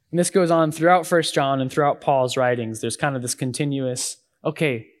 And this goes on throughout 1 John and throughout Paul's writings. There's kind of this continuous,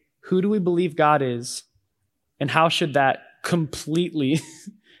 okay, who do we believe God is? And how should that completely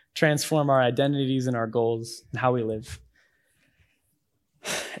transform our identities and our goals and how we live?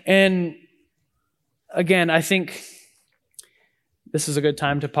 And again, I think this is a good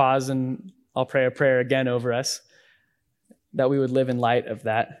time to pause, and I'll pray a prayer again over us, that we would live in light of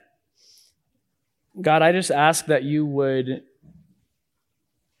that. God, I just ask that you would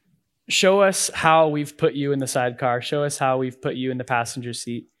show us how we've put you in the sidecar. Show us how we've put you in the passenger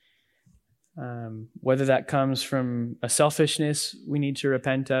seat. Whether that comes from a selfishness we need to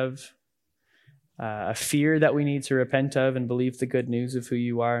repent of, a fear that we need to repent of and believe the good news of who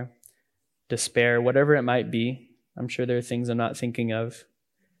you are, despair, whatever it might be. I'm sure there are things I'm not thinking of.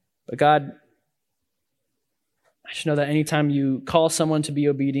 But God, I just know that anytime you call someone to be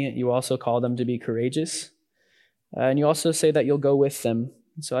obedient, you also call them to be courageous. And you also say that you'll go with them.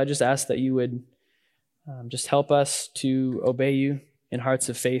 So I just ask that you would just help us to obey you in hearts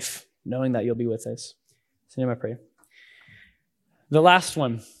of faith, knowing that you'll be with us. In your name I pray. The last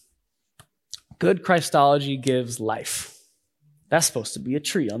one, good Christology gives life. That's supposed to be a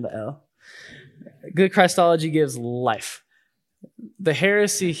tree on the L. Good Christology gives life. The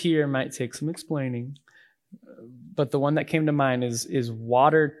heresy here might take some explaining, but the one that came to mind is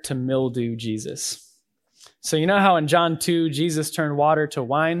water to mildew Jesus. So you know how in John 2, Jesus turned water to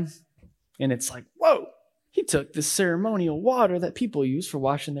wine? And it's like, whoa, he took this ceremonial water that people use for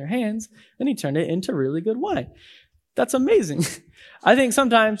washing their hands, and he turned it into really good wine. That's amazing. I think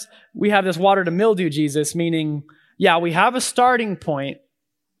sometimes we have this water to mildew Jesus, meaning, yeah, we have a starting point,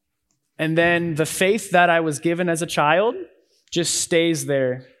 and then the faith that I was given as a child just stays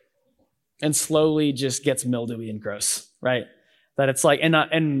there and slowly just gets mildewy and gross, right? That it's like,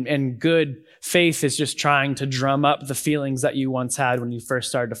 and good faith is just trying to drum up the feelings that you once had when you first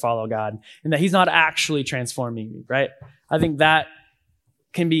started to follow God, and that he's not actually transforming you, right? I think that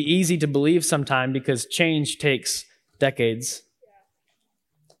can be easy to believe sometimes because change takes decades.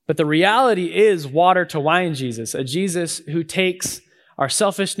 But the reality is water to wine Jesus, a Jesus who takes our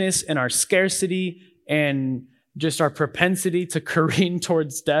selfishness and our scarcity and just our propensity to careen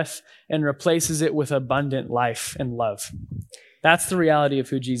towards death and replaces it with abundant life and love. That's the reality of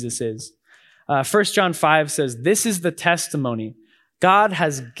who Jesus is. 1 John 5 says, this is the testimony. God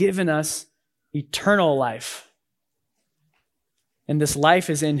has given us eternal life, and this life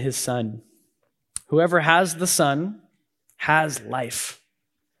is in his Son. Whoever has the Son has life.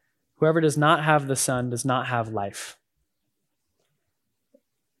 Whoever does not have the Son does not have life.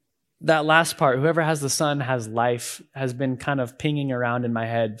 That last part, whoever has the Son has life, has been kind of pinging around in my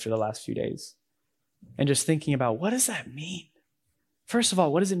head for the last few days. And just thinking about, what does that mean? First of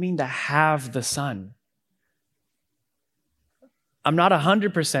all, what does it mean to have the Son? I'm not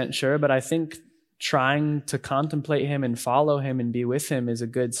 100% sure, but I think trying to contemplate him and follow him and be with him is a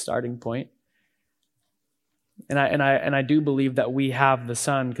good starting point. And I do believe that we have the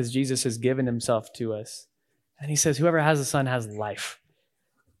Son because Jesus has given himself to us. And he says, whoever has the Son has life.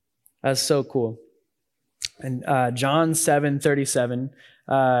 That's so cool. And John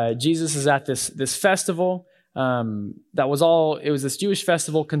 7:37, Jesus is at this festival. It was this Jewish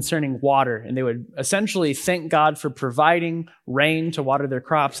festival concerning water, and they would essentially thank God for providing rain to water their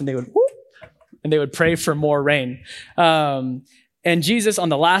crops, and they would pray for more rain. And Jesus, on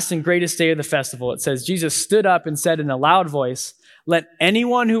the last and greatest day of the festival, it says, Jesus stood up and said in a loud voice, let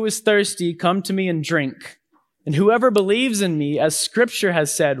anyone who is thirsty come to me and drink. And whoever believes in me, as scripture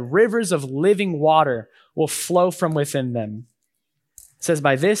has said, rivers of living water will flow from within them. It says,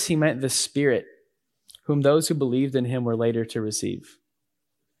 by this he meant the Spirit, whom those who believed in him were later to receive.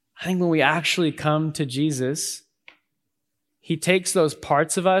 I think when we actually come to Jesus, he takes those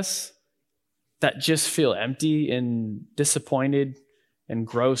parts of us that just feel empty and disappointed and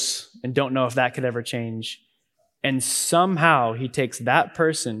gross and don't know if that could ever change. And somehow he takes that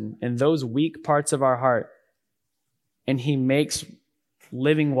person and those weak parts of our heart and he makes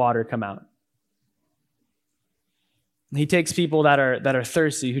living water come out. He takes people that are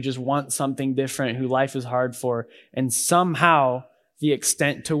thirsty, who just want something different, who life is hard for, and somehow the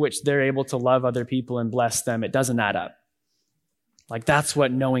extent to which they're able to love other people and bless them, it doesn't add up. Like that's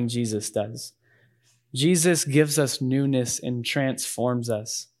what knowing Jesus does. Jesus gives us newness and transforms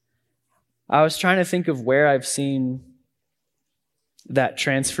us. I was trying to think of where I've seen that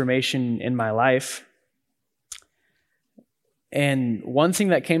transformation in my life. And one thing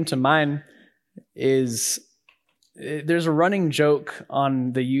that came to mind is there's a running joke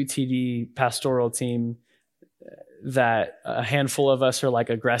on the UTD pastoral team that a handful of us are like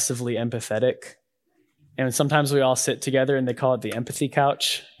aggressively empathetic. And sometimes we all sit together and they call it the empathy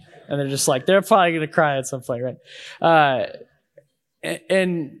couch. And they're just like, they're probably going to cry at some point, right?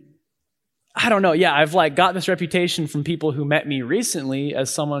 And I don't know. Yeah, I've like got this reputation from people who met me recently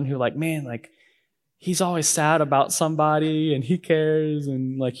as someone who like, man, like he's always sad about somebody and he cares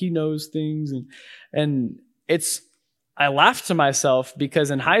and like he knows things. And I laugh to myself because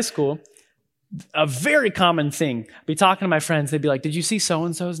in high school, a very common thing, I'd be talking to my friends, they'd be like, did you see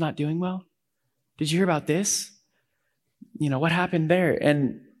so-and-so's not doing well? Did you hear about this? You know, what happened there?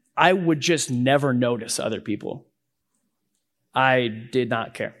 And I would just never notice other people. I did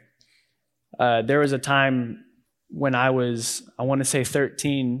not care. There was a time when I want to say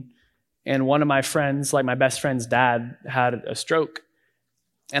 13, and one of my friends, like my best friend's dad, had a stroke.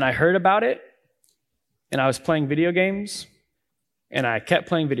 And I heard about it, and I was playing video games, and I kept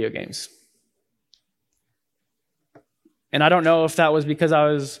playing video games. And I don't know if that was because I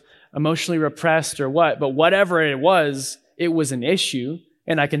was emotionally repressed or what, but whatever it was an issue.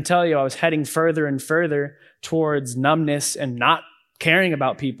 And I can tell you I was heading further and further towards numbness and not caring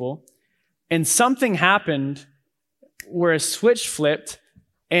about people. And something happened where a switch flipped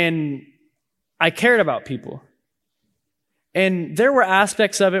and I cared about people. And there were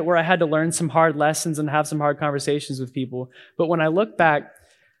aspects of it where I had to learn some hard lessons and have some hard conversations with people. But when I look back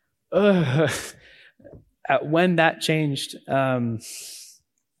at when that changed,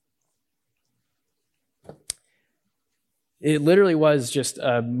 it literally was just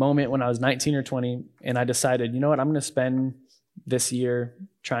a moment when I was 19 or 20, and I decided, you know what, I'm going to spend this year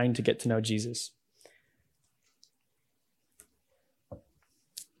trying to get to know Jesus.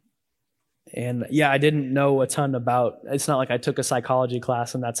 And yeah, I didn't know a ton about, it's not like I took a psychology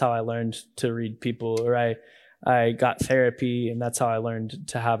class and that's how I learned to read people, or I got therapy and that's how I learned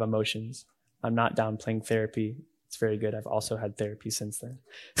to have emotions. I'm not downplaying therapy. It's very good. I've also had therapy since then.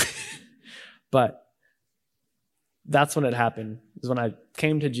 But that's when it happened, is when I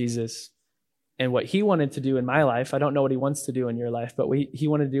came to Jesus, and what he wanted to do in my life, I don't know what he wants to do in your life, but what he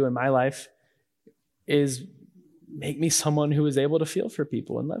wanted to do in my life is make me someone who is able to feel for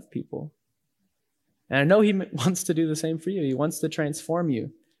people and love people. And I know he wants to do the same for you. He wants to transform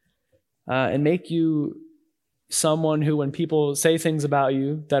you and make you someone who, when people say things about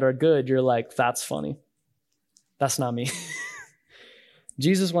you that are good, you're like, that's funny. That's not me.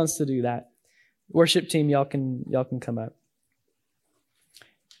 Jesus wants to do that. Worship team, y'all can come up.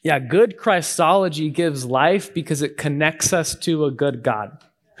 Yeah, good Christology gives life because it connects us to a good God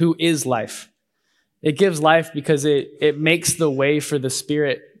who is life. It gives life because it makes the way for the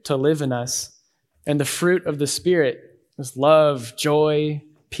Spirit to live in us. And the fruit of the Spirit is love, joy,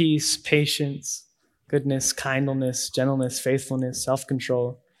 peace, patience, goodness, kindness, gentleness, faithfulness,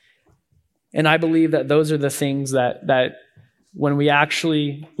 self-control. And I believe that those are the things that when we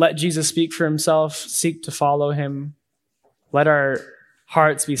actually let Jesus speak for himself, seek to follow him, let our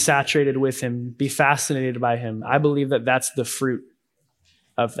hearts be saturated with him, be fascinated by him, I believe that that's the fruit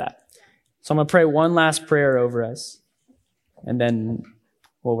of that. So I'm going to pray one last prayer over us, and then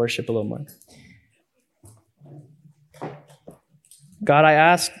we'll worship a little more. God, I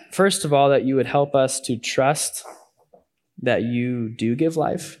ask, first of all, that you would help us to trust that you do give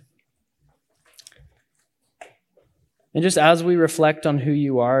life. And just as we reflect on who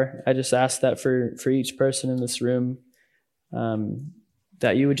you are, I just ask that for each person in this room,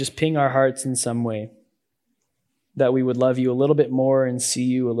 that you would just ping our hearts in some way, that we would love you a little bit more and see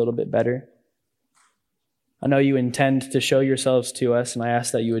you a little bit better. I know you intend to show yourselves to us, and I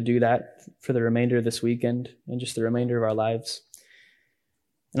ask that you would do that for the remainder of this weekend and just the remainder of our lives.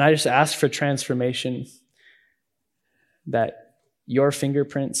 And I just ask for transformation, that your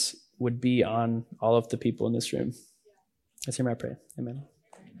fingerprints would be on all of the people in this room. That's my prayer. Amen.